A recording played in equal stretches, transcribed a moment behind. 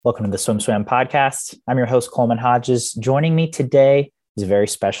Welcome to the Swim Swam podcast. I'm your host, Coleman Hodges. Joining me today is a very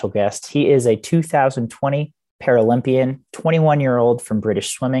special guest. He is a 2020 Paralympian, 21-year-old from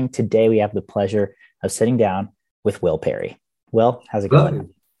British swimming. Today, we have the pleasure of sitting down with Will Perry. Will, how's it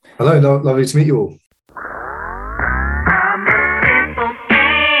going? Hello, lovely to meet you all.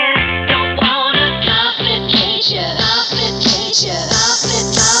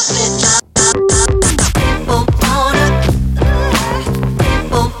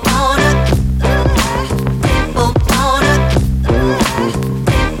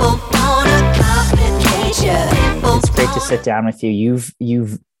 To sit down with you.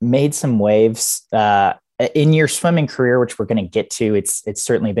 You've made some waves in your swimming career, which we're going to get to. It's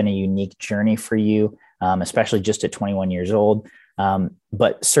certainly been a unique journey for you, especially just at 21 years old.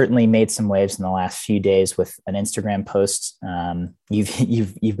 But certainly made some waves in the last few days with an Instagram post.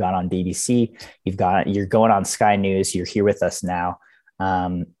 You've gone on BBC. You're going on Sky News. You're here with us now.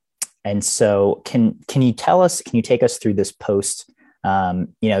 And so can you take us through this post?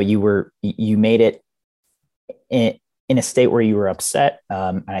 You made it in a state where you were upset,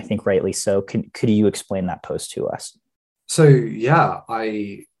 and I think rightly so. Could you explain that post to us? So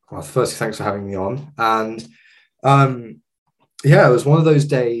firstly, thanks for having me on. And it was one of those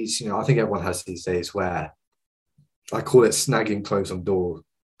days, I think everyone has these days where I call it snagging clothes on door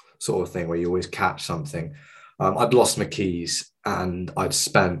sort of thing, where you always catch something. I'd lost my keys and I'd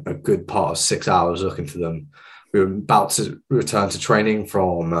spent a good part of 6 hours looking for them. We were about to return to training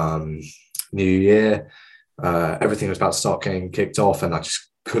from New Year. Everything was about to start getting kicked off and I just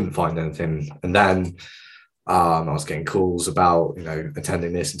couldn't find anything. And then I was getting calls about,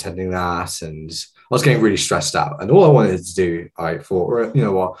 attending this, attending that. And I was getting really stressed out. And all I wanted to do, I thought, you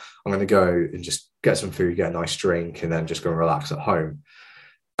know what, I'm going to go and just get some food, get a nice drink, and then just go and relax at home.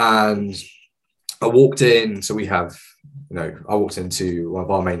 And I walked in. So I walked into one of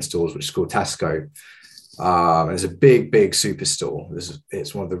our main stores, which is called Tesco. It's a big superstore.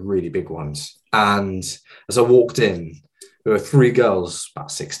 It's one of the really big ones. And as I walked in, there were three girls,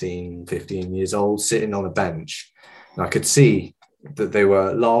 about 16, 15 years old, sitting on a bench. And I could see that they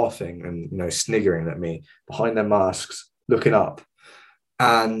were laughing and, sniggering at me behind their masks, looking up.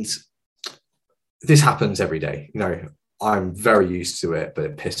 And this happens every day. I'm very used to it, but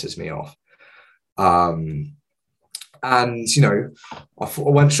it pisses me off. I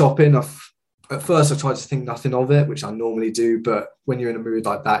went shopping. At first, I tried to think nothing of it, which I normally do. But when you're in a mood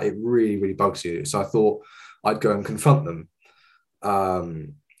like that, it really, really bugs you. So I thought I'd go and confront them.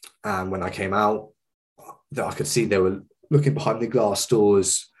 And when I came out, I could see they were looking behind the glass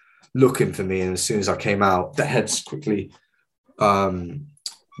doors, looking for me. And as soon as I came out, their heads quickly went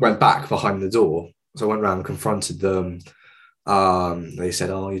back behind the door. So I went around and confronted them. They said,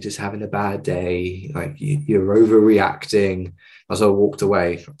 "Oh, you're just having a bad day. Like you're overreacting." As I walked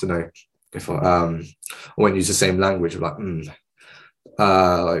away, I don't know if I won't use the same language, like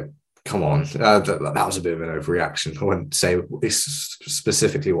come on, that was a bit of an overreaction. I wouldn't say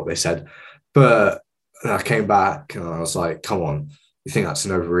specifically what they said, but I came back and I was like, come on, you think that's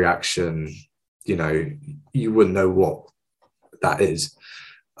an overreaction? You wouldn't know what that is.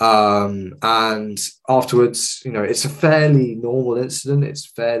 And afterwards, it's a fairly normal incident. It's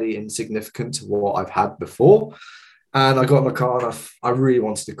fairly insignificant to what I've had before. And I got in my car and I really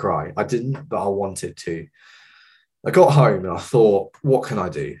wanted to cry. I didn't, but I wanted to. I got home and I thought, what can I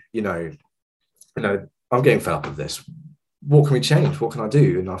do? I'm getting fed up of this. What can we change? What can I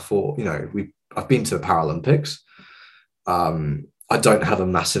do? And I thought, I've been to the Paralympics. I don't have a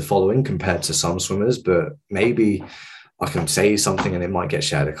massive following compared to some swimmers, but maybe I can say something and it might get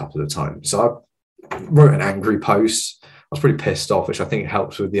shared a couple of times. So I wrote an angry post. I was pretty pissed off, which I think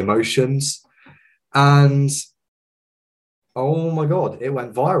helps with the emotions. And oh my God, it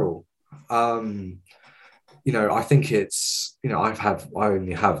went viral. I think it's, I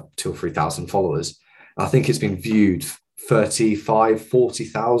only have 2,000 or 3,000 followers. I think it's been viewed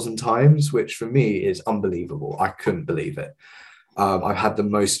 40,000 times, which for me is unbelievable. I couldn't believe it. I've had the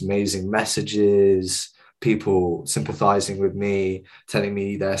most amazing messages, people sympathizing with me, telling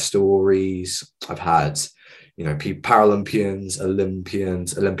me their stories. I've had, Paralympians,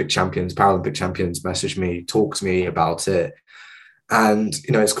 Olympians, Olympic champions, Paralympic champions message me, talk to me about it. And,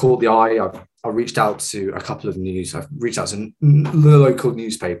 it's caught the eye. I reached out to a couple of news. I've reached out to the local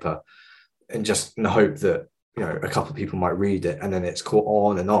newspaper and just in the hope that, a couple of people might read it. And then it's caught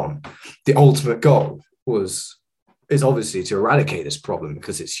on and on. The ultimate goal is obviously to eradicate this problem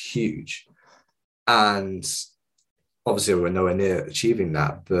because it's huge. And obviously we're nowhere near achieving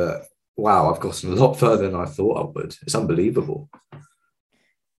that. But wow, I've gotten a lot further than I thought I would. It's unbelievable.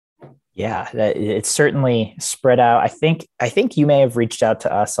 Yeah, that it's certainly spread out. I think you may have reached out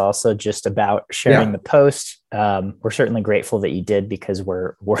to us also just about sharing Yeah. the post. We're certainly grateful that you did because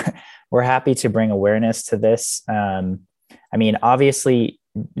we're happy to bring awareness to this. I mean, obviously,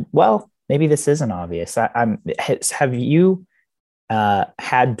 well, maybe this isn't obvious. Have you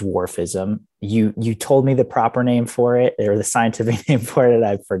had dwarfism? You told me the proper name for it or the scientific name for it, and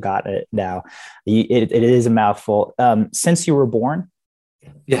I've forgotten it now. It is a mouthful. Since you were born.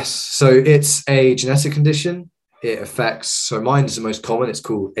 Yes. So it's a genetic condition. It affects, so mine is the most common. It's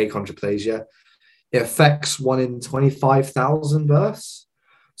called achondroplasia. It affects 1 in 25,000 births.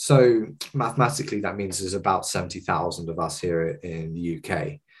 So mathematically, that means there's about 70,000 of us here in the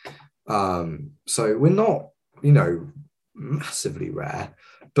UK. So we're not, massively rare,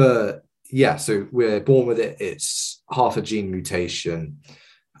 but yeah, so we're born with it. It's half a gene mutation.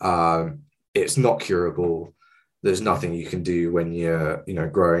 It's not curable. There's nothing you can do when you're,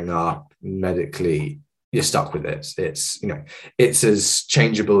 growing up medically. You're stuck with it. It's as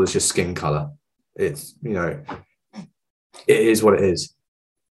changeable as your skin color. It's, it is what it is.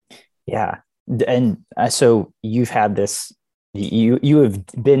 Yeah. And so you've had this, you have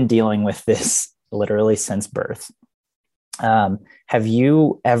been dealing with this literally since birth. Have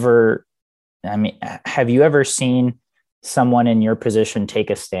you ever, have you ever seen someone in your position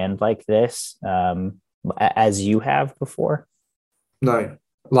take a stand like this, as you have before? No,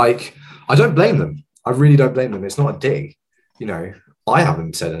 like, I don't blame them. I really don't blame them. It's not a dig. I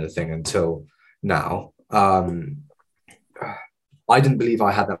haven't said anything until now. I didn't believe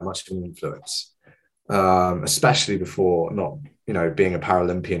I had that much of an influence, especially before not, being a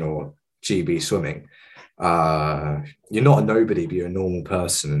Paralympian or GB swimming. You're not a nobody, but you're a normal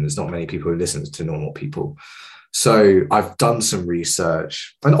person, and there's not many people who listen to normal people. So I've done some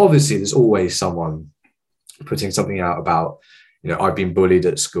research, and obviously there's always someone putting something out about, I've been bullied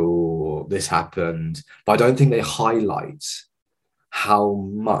at school or this happened, but I don't think they highlight how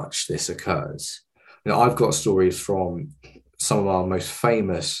much this occurs. I've got stories from some of our most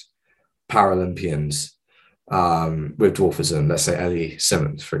famous Paralympians with dwarfism. Let's say Ellie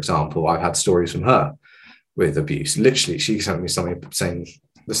Simmons, for example. I've had stories from her with abuse. Literally, she sent me something saying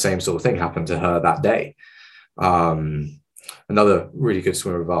the same sort of thing happened to her that day. Another really good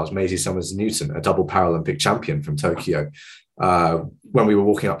swimmer of ours, Maisie Summers-Newton, a double Paralympic champion from Tokyo. When we were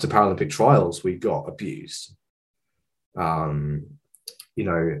walking up to Paralympic trials, we got abused.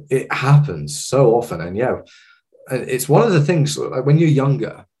 It happens so often. And yeah, it's one of the things, like, when you're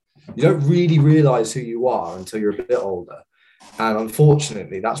younger, you don't really realize who you are until you're a bit older. And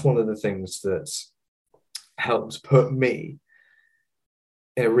unfortunately, that's one of the things that's helped put me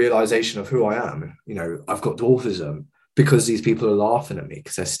in a realization of who I am. I've got dwarfism because these people are laughing at me,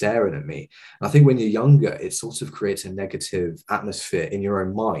 because they're staring at me. And I think when you're younger, it sort of creates a negative atmosphere in your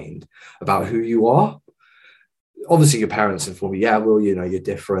own mind about who you are. Obviously, your parents inform you, yeah, well, you're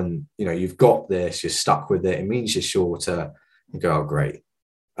different, you've got this, you're stuck with it, it means you're shorter. You go, oh, great.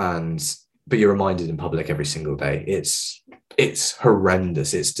 But you're reminded in public every single day. It's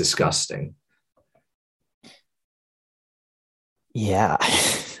horrendous. It's disgusting. Yeah.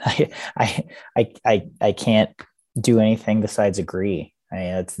 I can't do anything besides agree.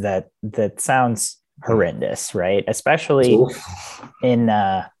 It's that sounds horrendous, right? Especially in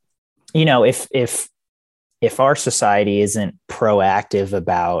if our society isn't proactive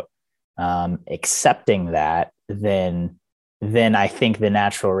about accepting that, then I think the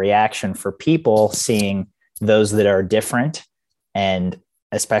natural reaction for people seeing those that are different, and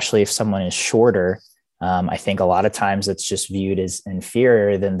especially if someone is shorter, I think a lot of times it's just viewed as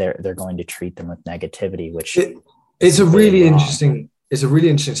inferior. Then they're going to treat them with negativity, which it's a really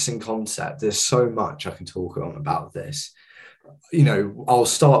interesting concept. There's so much I can talk on about this. I'll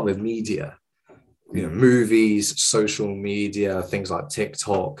start with media. Movies, social media, things like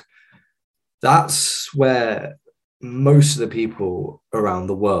TikTok. That's where most of the people around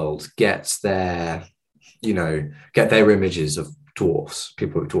the world get their images of dwarfs,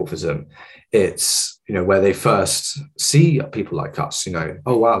 people with dwarfism. It's, where they first see people like us,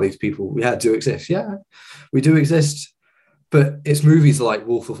 oh, wow, these people, do exist. Yeah, we do exist. But it's movies like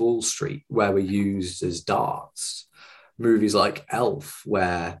Wolf of Wall Street, where we're used as darts. Movies like Elf,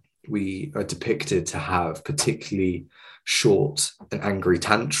 where we are depicted to have particularly short and angry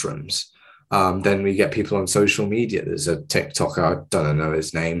tantrums. Then we get people on social media. There's a TikToker, I don't know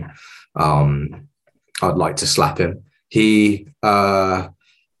his name. I'd like to slap him. He,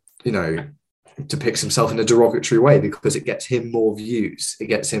 depicts himself in a derogatory way because it gets him more views. It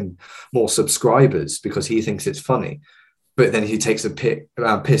gets him more subscribers because he thinks it's funny. But then he takes a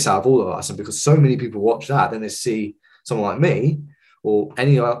piss out of all of us. And because so many people watch that, then they see someone like me or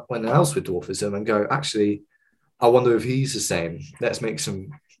anyone else with dwarfism and go, actually, I wonder if he's the same. Let's make some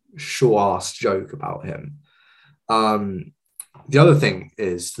short-ass joke about him. The other thing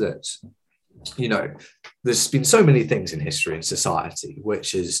is that, you know, there's been so many things in history and society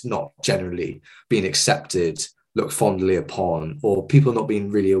which is not generally being accepted, looked fondly upon, or people not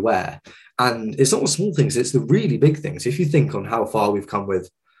being really aware. And it's not the small things, it's the really big things. If you think on how far we've come with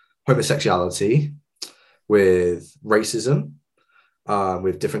homosexuality, with racism,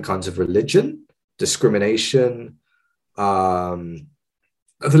 with different kinds of religion, discrimination, the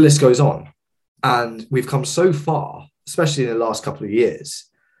list goes on. And we've come so far, especially in the last couple of years,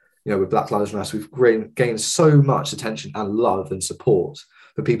 you know, with Black Lives Matter, we've gained so much attention and love and support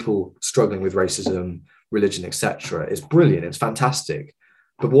for people struggling with racism, religion, etc. It's brilliant. It's fantastic.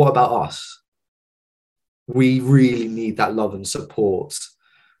 But what about us? We really need that love and support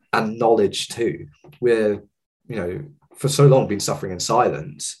and knowledge too. We're, you know, for so long been suffering in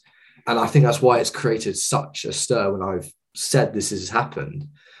silence. And I think that's why it's created such a stir when I've said this has happened.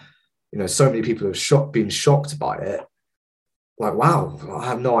 You know, so many people have been shocked by it. Like, wow, I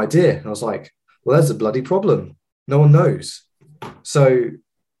have no idea. And I was like, well, there's a bloody problem. No one knows. So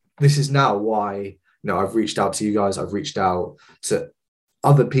this is now why, you know, I've reached out to you guys. I've reached out to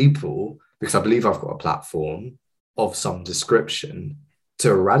other people because I believe I've got a platform of some description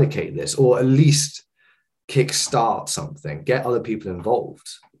to eradicate this, or at least kickstart something, get other people involved.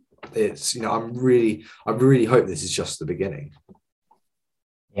 It's, you know, I really hope this is just the beginning.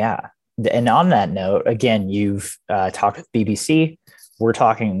 Yeah. And on that note, again, you've talked with BBC. We're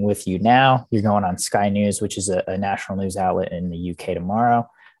talking with you now. You're going on Sky News, which is a national news outlet in the UK tomorrow.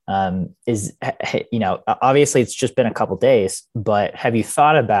 You know, obviously it's just been a couple of days, but have you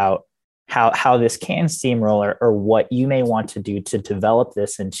thought about how this can steamroll, or what you may want to do to develop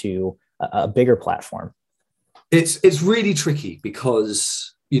this into a bigger platform? It's really tricky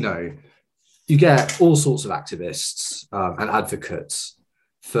because, you know, you get all sorts of activists and advocates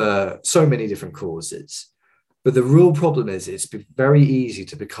for so many different causes. But the real problem is it's very easy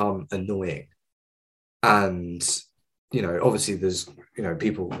to become annoying. And, you know, obviously there's, you know,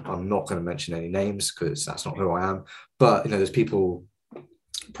 people, I'm not going to mention any names because that's not who I am, but, you know, there's people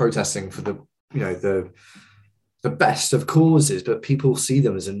protesting for the, you know, the best of causes, but people see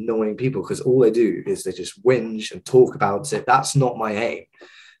them as annoying people because all they do is they just whinge and talk about it. That's not my aim.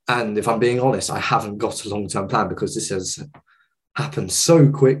 And if I'm being honest, I haven't got a long-term plan because this has happened so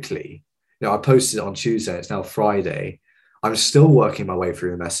quickly. You know, I posted it on Tuesday, it's now Friday. I'm still working my way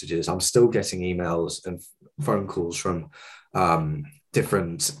through the messages. I'm still getting emails and phone calls from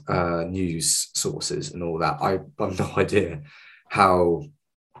different news sources and all that. I have no idea how,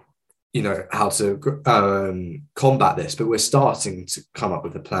 you know, how to combat this, but we're starting to come up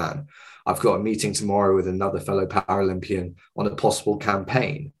with a plan. I've got a meeting tomorrow with another fellow Paralympian on a possible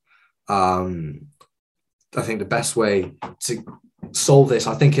campaign. I think the best way to solve this,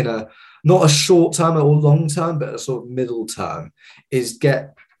 I think in a not a short term or long term, but a sort of middle term, is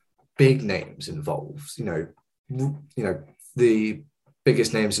get big names involved. You know, the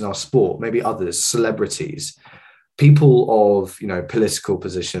biggest names in our sport, maybe others, celebrities, people of, you know, political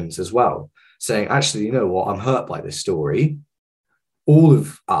positions as well, saying, actually, you know what, I'm hurt by this story. All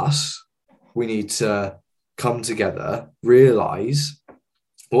of us, we need to come together, realize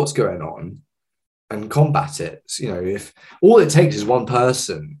what's going on and combat it. So, you know, if all it takes is one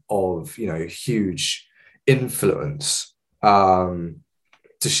person of, you know, huge influence to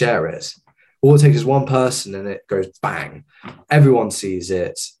share it, all it takes is one person and it goes bang, everyone sees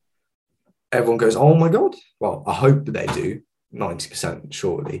it, everyone goes, oh my God. Well, I hope that they do, 90%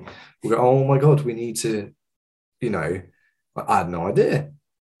 surely. We'll go, oh my God, we need to, you know, I had no idea.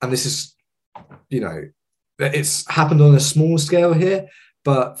 And this is, you know, it's happened on a small scale here,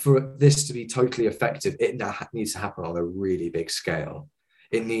 but for this to be totally effective, it needs to happen on a really big scale.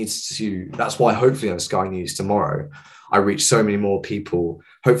 It needs to, that's why hopefully on Sky News tomorrow, I reach so many more people,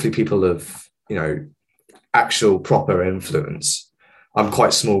 hopefully people of, you know, actual proper influence. I'm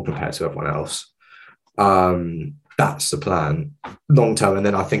quite small compared to everyone else. That's the plan long term. And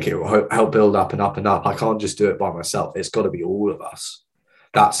then I think it will help build up and up and up. I can't just do it by myself. It's got to be all of us.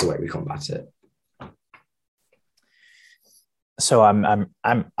 That's the way we combat it. So I'm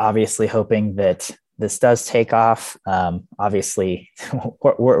obviously hoping that this does take off. Obviously,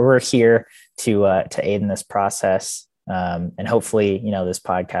 we're here to aid in this process, and hopefully, you know, this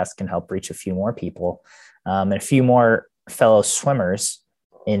podcast can help reach a few more people and a few more fellow swimmers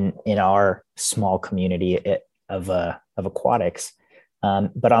in our small community of aquatics.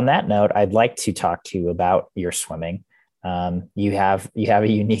 But on that note, I'd like to talk to you about your swimming. You have a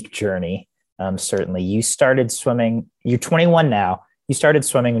unique journey. Certainly, you started swimming. You're 21 now. you started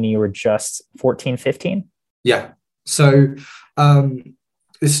swimming when you were just 14, 15? Yeah. So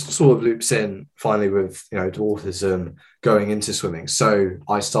this sort of loops in finally with, dwarfism going into swimming. So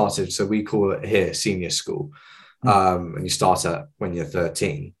we call it here senior school. And you start at when you're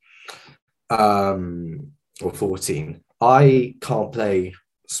 13 or 14. I can't play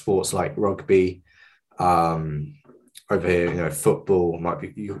sports like rugby, over here, football,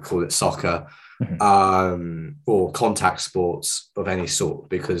 you could call it soccer, or contact sports of any sort,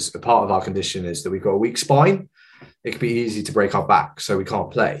 because a part of our condition is that we've got a weak spine. It could be easy to break our back, so we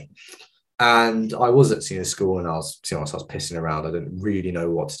can't play. And I was at senior school, and I was pissing around. I didn't really know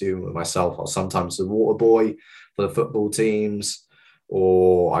what to do with myself. I was sometimes the water boy for the football teams,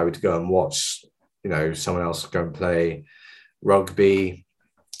 or I would go and watch, someone else go and play rugby.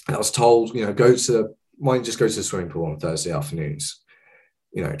 And I was told, why don't you just go to the swimming pool on Thursday afternoons?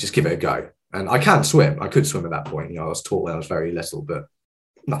 Just give it a go. And I can swim. I could swim at that point. I was taught when I was very little, but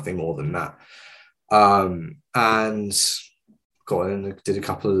nothing more than that. And got in, did a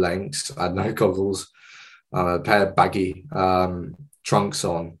couple of lengths. I had no goggles, a pair of baggy trunks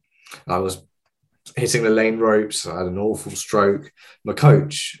on. I was hitting the lane ropes. I had an awful stroke. My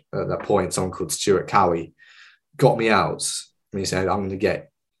coach at that point, someone called Stuart Cowie, got me out. And he said, I'm going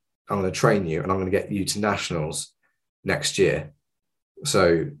to train you, and I'm going to get you to nationals next year.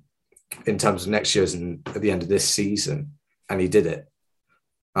 So in terms of next year's and at the end of this season, and he did it.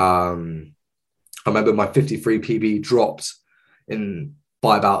 I remember my 53 PB dropped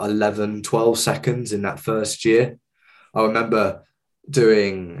by about 11, 12 seconds in that first year. I remember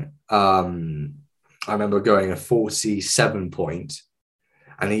going a 47 point,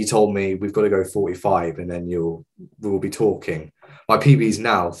 and he told me, we've got to go 45 and then we'll be talking. My PB is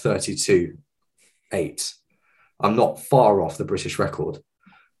now 32.8. I'm not far off the British record.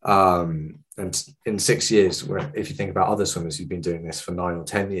 And in 6 years, if you think about other swimmers who've been doing this for 9 or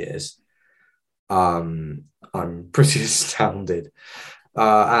 10 years, I'm pretty astounded.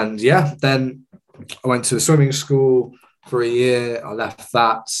 Then I went to a swimming school for a year. I left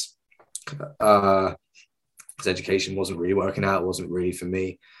that. Because education wasn't really working out. It wasn't really for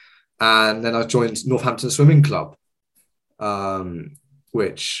me. And then I joined Northampton Swimming Club,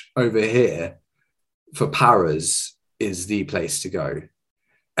 which over here for paras is the place to go.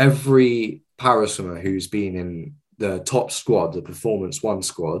 Every para swimmer who's been in the top squad, the Performance One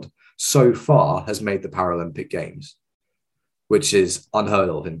squad, so far has made the Paralympic Games, which is unheard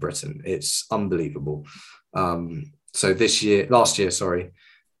of in Britain. It's unbelievable. So last year,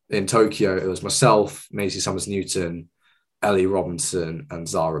 in Tokyo, it was myself, Maisie Summers-Newton, Ellie Robinson, and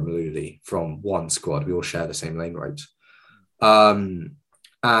Zara Maluli from one squad. We all share the same lane ropes. But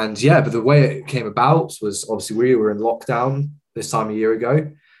the way it came about was obviously we were in lockdown this time a year ago,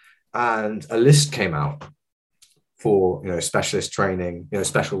 and a list came out for specialist training,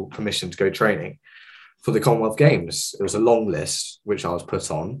 special permission to go training for the Commonwealth Games. It was a long list which I was put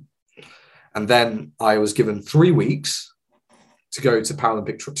on, and then I was given 3 weeks to go to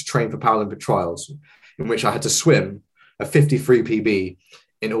to train for Paralympic trials, in which I had to swim a 53 PB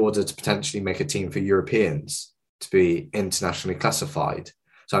in order to potentially make a team for Europeans to be internationally classified.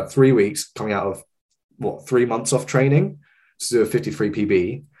 So I had 3 weeks coming out of 3 months off training to do a 53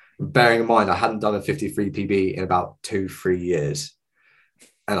 PB. Bearing in mind, I hadn't done a 53 PB in about 2-3 years.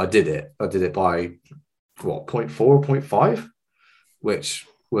 And I did it. I did it by 0.4 or 0.5, which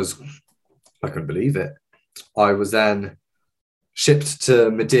was, I couldn't believe it. I was then shipped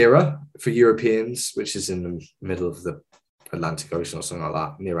to Madeira for Europeans, which is in the middle of the Atlantic Ocean or something like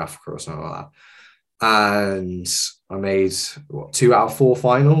that, near Africa or something like that. And I made 2 out of 4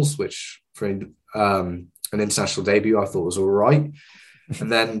 finals, which for an international debut, I thought was all right. And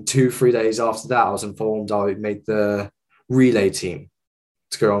then 2-3 days after that, I was informed I made the relay team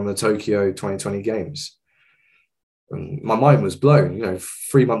to go on the Tokyo 2020 Games. And my mind was blown.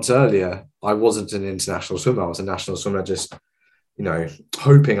 3 months earlier, I wasn't an international swimmer. I was a national swimmer, just,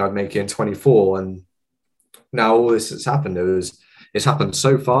 hoping I'd make it in 24. And now all this has happened. It's happened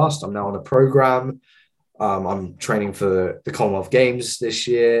so fast. I'm now on a program. I'm training for the Commonwealth Games this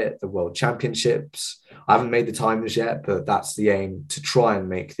year, the World Championships. I haven't made the times yet, but that's the aim, to try and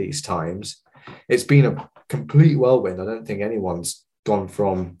make these times. It's been a complete whirlwind. I don't think anyone's gone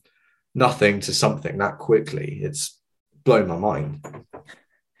from nothing to something that quickly. It's blown my mind.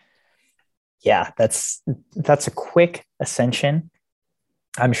 Yeah, that's a quick ascension.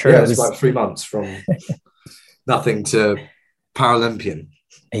 I'm sure it was like 3 months from nothing to Paralympian.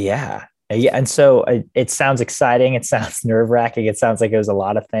 Yeah. And so it sounds exciting. It sounds nerve-wracking. It sounds like it was a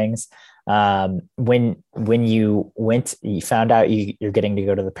lot of things. When you found out you're getting to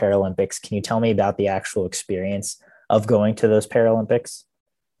go to the Paralympics, can you tell me about the actual experience of going to those Paralympics?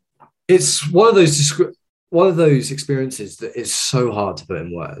 It's one of those experiences that is so hard to put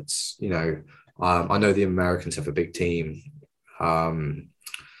in words. I know the Americans have a big team.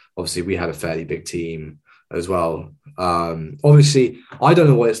 Obviously, we had a fairly big team as well. Obviously, I don't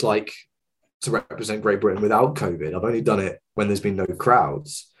know what it's like to represent Great Britain without COVID. I've only done it when there's been no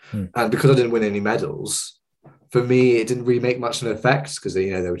crowds. And because I didn't win any medals, for me, it didn't really make much of an effect because they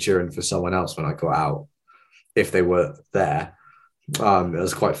were cheering for someone else when I got out, if they were there. It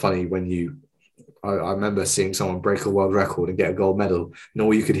was quite funny when I remember seeing someone break a world record and get a gold medal, and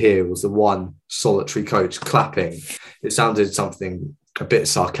all you could hear was the one solitary coach clapping. It sounded something a bit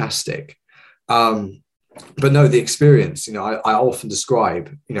sarcastic. But no, the experience, I often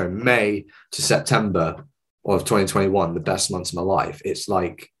describe, May to September of 2021, the best months of my life. It's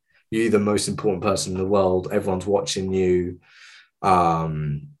like you're the most important person in the world. Everyone's watching you.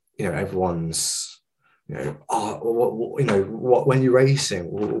 Everyone's, when you're racing,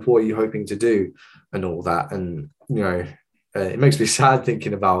 what are you hoping to do and all that? And, it makes me sad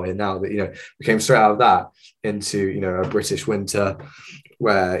thinking about it now that, we came straight out of that into, a British winter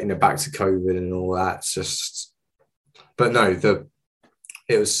where, back to COVID and all that. It's just, but no,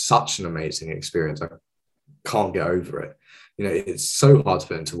 it was such an amazing experience. I can't get over it. It's so hard to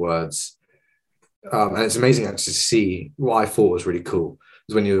put into words. And it's amazing actually to see what I thought was really cool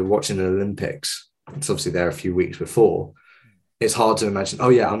is when you're watching the Olympics. It's obviously there a few weeks before. It's hard to imagine, oh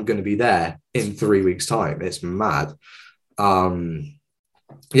yeah, I'm going to be there in 3 weeks' time. It's mad. I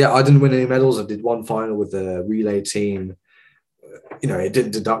didn't win any medals. I did one final with the relay team. It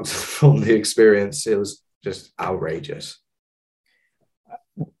didn't deduct from the experience. It was just outrageous.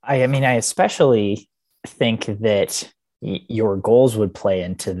 I especially think that your goals would play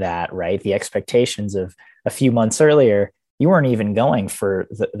into that, right? The expectations of a few months earlier, you weren't even going for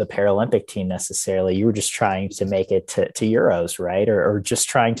the Paralympic team necessarily. You were just trying to make it to Euros, right? Or just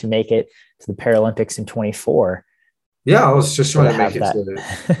trying to make it to the Paralympics in 24. Yeah, I was just trying to make it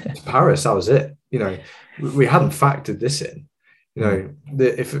to Paris. That was it. We hadn't factored this in.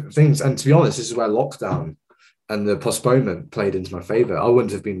 If things, and to be honest, this is where lockdown and the postponement played into my favor. I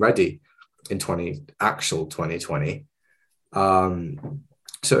wouldn't have been ready in 2020.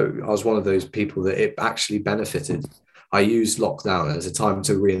 So I was one of those people that it actually benefited. I used lockdown as a time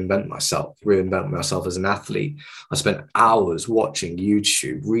to reinvent myself as an athlete. I spent hours watching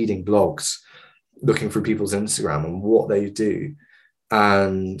YouTube, reading blogs, looking through people's Instagram and what they do.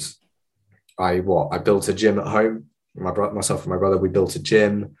 And I built a gym at home. Myself and my brother, we built a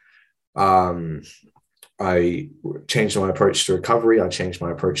gym. I changed my approach to recovery. I changed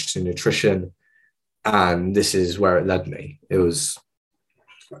my approach to nutrition. And this is where it led me.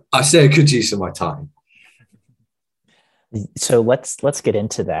 I say a good use of my time. So let's get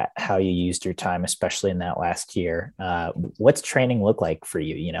into that, how you used your time, especially in that last year. What's training look like for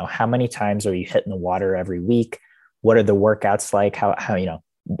you? How many times are you hitting the water every week? What are the workouts like?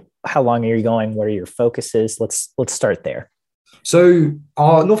 How long are you going? What are your focuses? Let's start there. So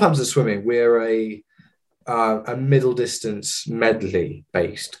our Northampton Swimming, we're a middle distance medley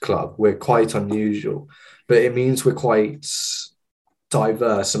based club. We're quite unusual, but it means we're quite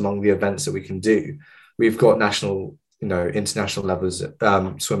diverse among the events that we can do. We've got national, international levels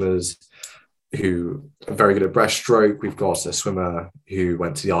swimmers who are very good at breaststroke. We've got a swimmer who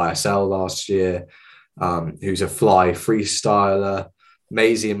went to the ISL last year, who's a fly freestyler.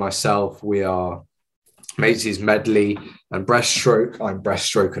 Maisie and myself, Maisie's medley and breaststroke. I'm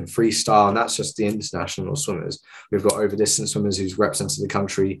breaststroke and freestyle, and that's just the international swimmers. We've got over distance swimmers who's represented the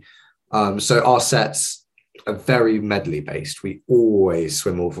country. So our sets are very medley based. We always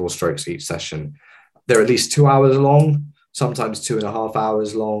swim all 4 strokes each session. They're at least 2 hours long, sometimes 2.5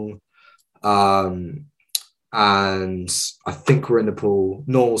 hours long. And I think we're in the pool.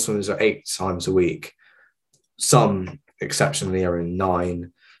 Normal swimmers are 8 times a week. Some exceptionally are in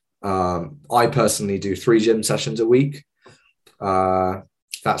 9. I personally do 3 gym sessions a week.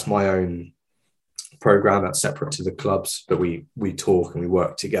 That's my own program. That's separate to the clubs, but we talk and we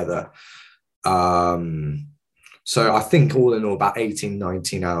work together. So I think all in all about 18,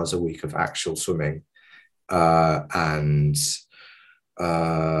 19 hours a week of actual swimming. And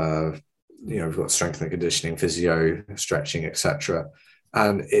we've got strength and conditioning, physio, stretching, etc.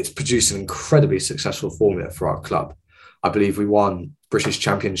 And it's produced an incredibly successful formula for our club. I believe we won British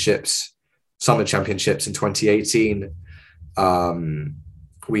Championships, Summer Championships in 2018. I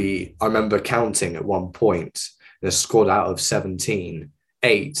remember counting at one point in a squad out of 17,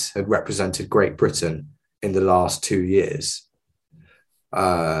 8 had represented Great Britain in the last 2 years.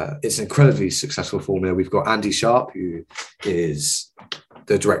 It's an incredibly successful formula. We've got Andy Sharp, who is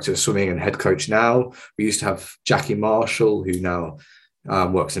the director of swimming and head coach now. We used to have Jackie Marshall, who now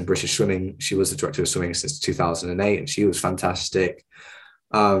works in British swimming. She was the director of swimming since 2008, and she was fantastic.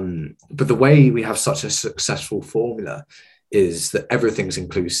 But the way we have such a successful formula is that everything's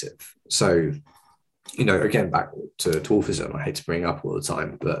inclusive. So, again, back to dwarfism, I hate to bring it up all the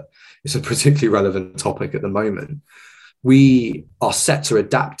time, but it's a particularly relevant topic at the moment. We are set or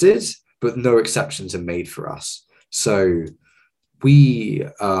adapted, but no exceptions are made for us. So we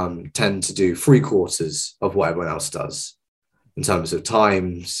tend to do 3/4 of what everyone else does in terms of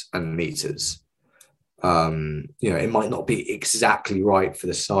times and meters. It might not be exactly right for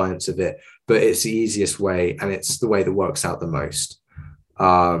the science of it, but it's the easiest way, and it's the way that works out the most.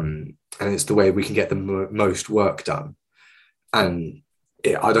 And it's the way we can get the most work done. And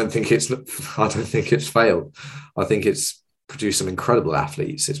I don't think it's failed. I think it's produced some incredible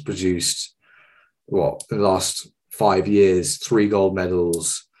athletes. It's produced in the last 5 years, 3 gold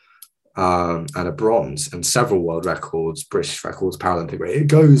medals, and a bronze, and several world records, British records, Paralympic. It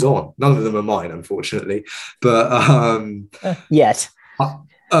goes on. None of them are mine, unfortunately, but yet,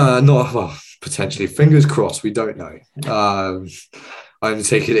 potentially. Fingers crossed. We don't know. I only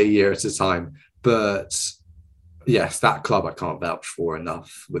take it a year at a time, but yes, that club I can't vouch for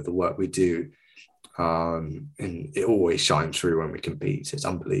enough with the work we do, and it always shines through when we compete. It's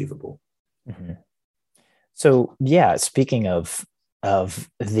unbelievable. Mm-hmm. So yeah, speaking of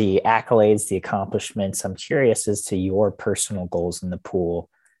the accolades, the accomplishments, I'm curious as to your personal goals in the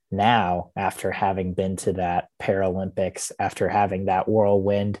pool now, after having been to that Paralympics, after having that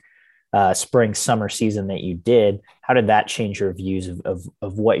whirlwind spring, summer season that you did. How did that change your views of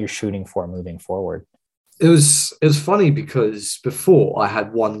what you're shooting for moving forward? It was funny because before I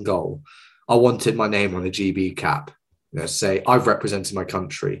had one goal. I wanted my name on a GB cap, say I've represented my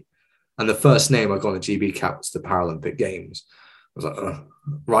country. And the first name I got on a GB cap was the Paralympic Games. I was like,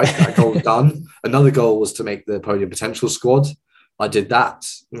 right, that goal's done. Another goal was to make the podium potential squad. I did that.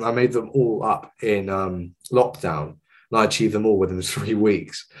 And I made them all up in lockdown. And I achieved them all within 3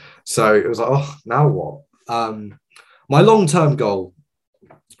 weeks. So it was like, now what? My long-term goal,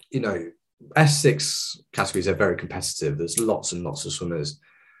 S6 categories are very competitive. There's lots and lots of swimmers.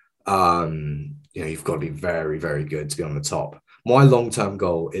 You've got to be very, very good to be on the top. My long-term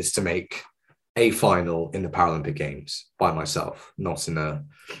goal is to make a final in the Paralympic Games by myself, not in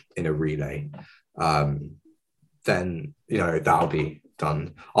a relay. Then that'll be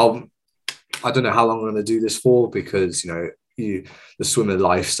done. I don't know how long I'm going to do this for, because the swimmer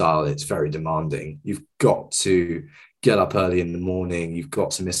lifestyle, it's very demanding. You've got to get up early in the morning. You've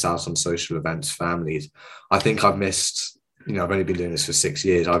got to miss out on social events, families. I think I've missed, I've only been doing this for 6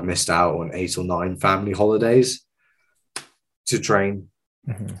 years. I've missed out on 8 or 9 family holidays to train.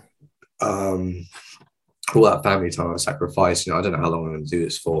 Mm-hmm. All that family time I've sacrificed. I don't know how long I'm going to do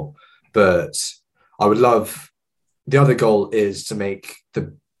this for, but I would love. The other goal is to make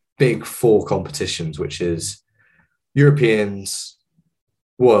the big 4 competitions, which is Europeans,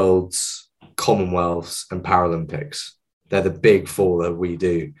 Worlds, Commonwealths, and Paralympics. They're the big 4 that we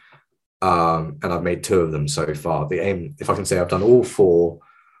do. And I've made 2 of them so far. The aim, if I can say I've done all 4,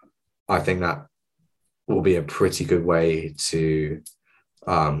 I think that will be a pretty good way to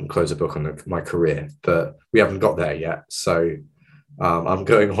close a book on my career. But we haven't got there yet. So I'm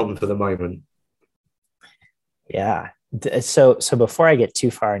going on for the moment. Yeah. So before I get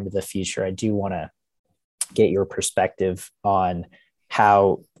too far into the future, I do want to get your perspective on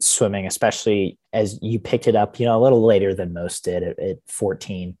how swimming, especially as you picked it up, a little later than most did at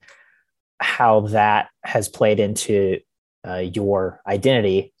 14, how that has played into your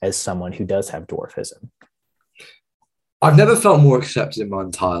identity as someone who does have dwarfism. I've never felt more accepted in my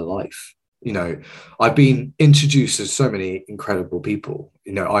entire life. I've been introduced to so many incredible people.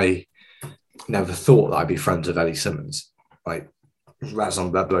 I never thought that I'd be friends with Ellie Simmons. That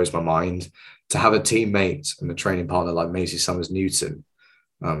blows my mind. To have a teammate and a training partner like Maisie Summers-Newton,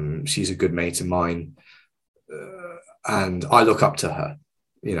 she's a good mate of mine, and I look up to her.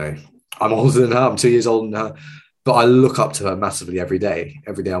 I'm older than her. I'm 2 years older than her, but I look up to her massively every day.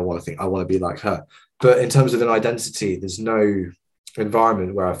 Every day I want to be like her. But in terms of an identity, there's no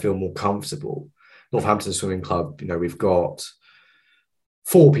environment where I feel more comfortable. Northampton Swimming Club, we've got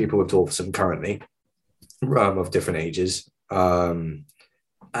 4 people with dwarfism currently, of different ages, and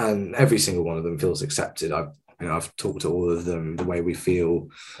every single one of them feels accepted. I've talked to all of them the way we feel.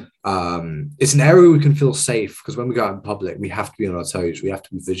 It's an area we can feel safe, because when we go out in public, we have to be on our toes. We have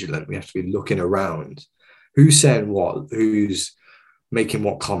to be vigilant. We have to be looking around. Who's saying what? Who's making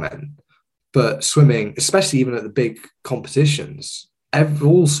what comment? But swimming, especially even at the big competitions,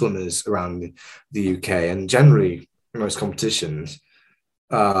 all swimmers around the UK and generally most competitions,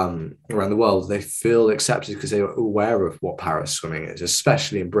 around the world, they feel accepted because they are aware of what para swimming is,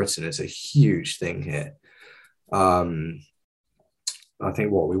 especially in Britain. It's a huge thing here. Um, I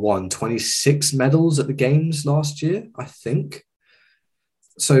think we won 26 medals at the games last year, I think.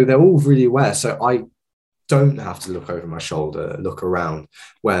 So they're all really aware. So I don't have to look over my shoulder, look around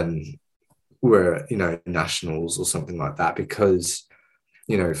when we're, nationals or something like that, because,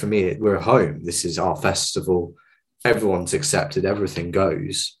 for me, we're home. This is our festival. Everyone's accepted, everything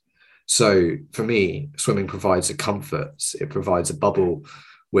goes. So for me, swimming provides a comfort. It provides a bubble,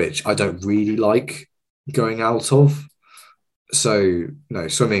 which I don't really like going out of. So no,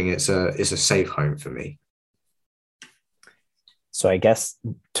 swimming is a safe home for me. So I guess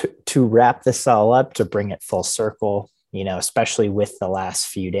to wrap this all up, to bring it full circle, especially with the last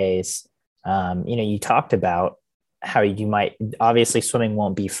few days, you talked about how you might, obviously swimming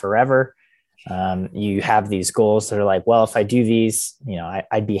won't be forever. You have these goals that are like, well, if I do these,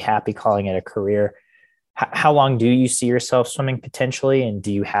 I'd be happy calling it a career. How long do you see yourself swimming potentially? And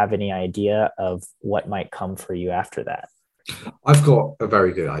do you have any idea of what might come for you after that? I've got a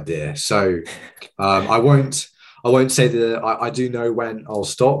very good idea. So I won't say that I do know when I'll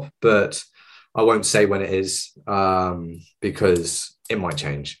stop, but I won't say when it is, because it might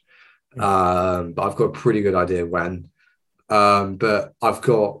change. But I've got a pretty good idea when. But I've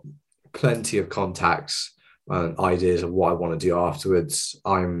got plenty of contacts and ideas of what I want to do afterwards.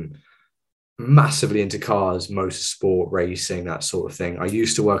 I'm massively into cars, motorsport, racing, that sort of thing. I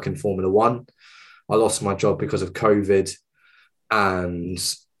used to work in Formula One. I lost my job because of COVID, and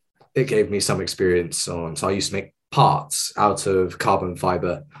it gave me some experience on. So I used to make parts out of carbon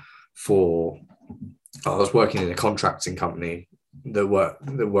fiber I was working in a contracting company that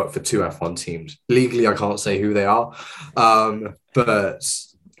work for two F1 teams. Legally, I can't say who they are, but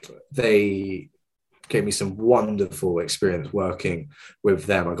they gave me some wonderful experience working with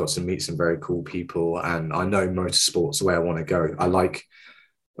them. I got to meet some very cool people, and I know motorsport's the way I want to go. I like,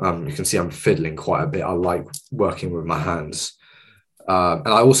 you can see I'm fiddling quite a bit. I like working with my hands. And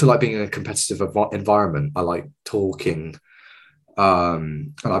I also like being in a competitive environment. I like talking.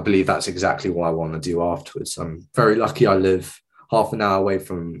 And I believe that's exactly what I want to do afterwards. I'm very lucky. I live half an hour away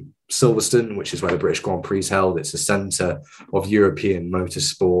from Silverstone, which is where the British Grand Prix is held. It's a centre of European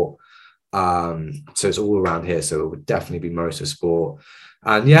motorsport. So it's all around here. So it would definitely be motorsport.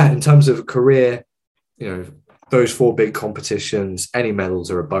 And yeah, in terms of a career, those four big competitions, any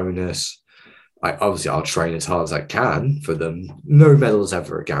medals are a bonus. I'll train as hard as I can for them. No medal is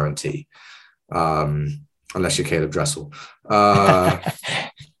ever a guarantee, unless you're Caleb Dressel. But,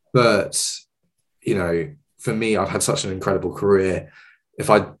 for me, I've had such an incredible career. If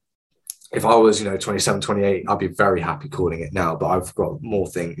I was, 27, 28, I'd be very happy calling it now, but I've got more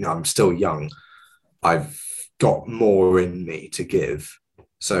things. I'm still young. I've got more in me to give.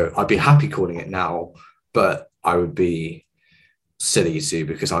 So I'd be happy calling it now, but I would be silly to,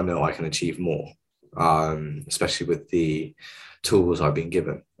 because I know I can achieve more, especially with the tools I've been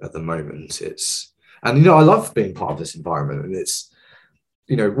given at the moment. I love being part of this environment, and it's,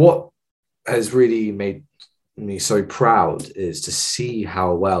 what has really made me so proud is to see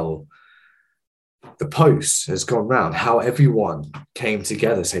how well the post has gone round, how everyone came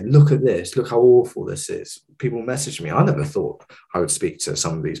together, saying, look at this, look how awful this is. People messaged me. I never thought I would speak to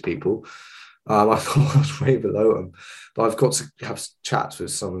some of these people. I thought I was way below them, but I've got to have chats with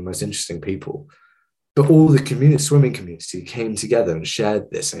some of the most interesting people. But all the swimming community came together and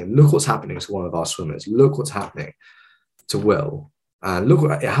shared this, saying, look what's happening to one of our swimmers. Look what's happening to Will. And look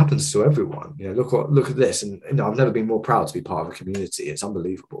what it happens to everyone. Look at this. And I've never been more proud to be part of a community. It's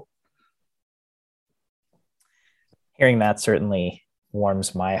unbelievable. Hearing that certainly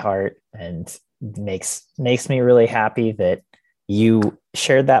warms my heart and makes me really happy that you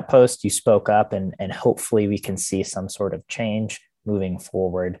shared that post, you spoke up, and hopefully we can see some sort of change moving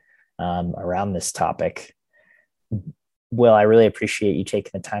forward around this topic. Will, I really appreciate you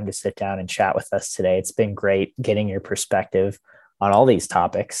taking the time to sit down and chat with us today. It's been great getting your perspective on all these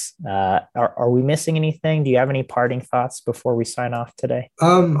topics. Are we missing anything? Do you have any parting thoughts before we sign off today?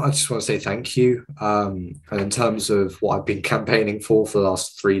 I just want to say thank you. And in terms of what I've been campaigning for the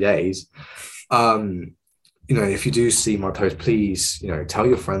last 3 days, if you do see my post, please, tell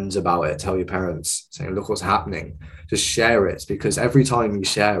your friends about it, tell your parents, saying, look what's happening. Just share it, because every time you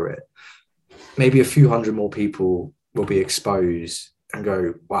share it, maybe a few hundred more people will be exposed and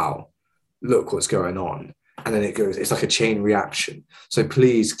go, wow, look what's going on. And then it's like a chain reaction. So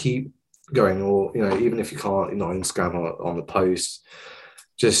please keep going, or, even if you can't, not Instagram on the post,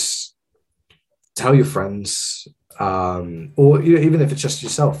 just tell your friends, or even if it's just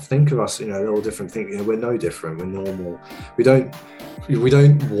yourself, think of us, a little different thing. We're no different. We're normal. We don't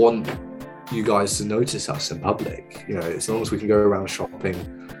want you guys to notice us in public. As long as we can go around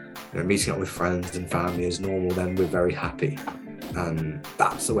shopping, meeting up with friends and family as normal, then we're very happy. And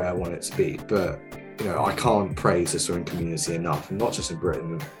that's the way I want it to be. But I can't praise the swimming community enough, and not just in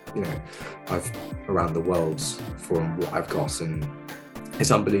Britain. I've around the world for what I've got, and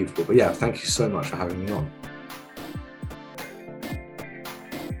it's unbelievable. But yeah, thank you so much for having me on.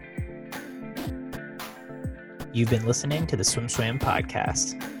 You've been listening to the Swim Swam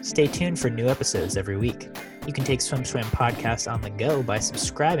podcast. Stay tuned for new episodes every week. You can take Swim Swam podcast on the go by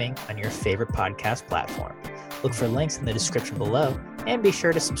subscribing on your favorite podcast platform. Look for links in the description below, and be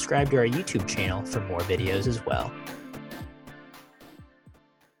sure to subscribe to our YouTube channel for more videos as well.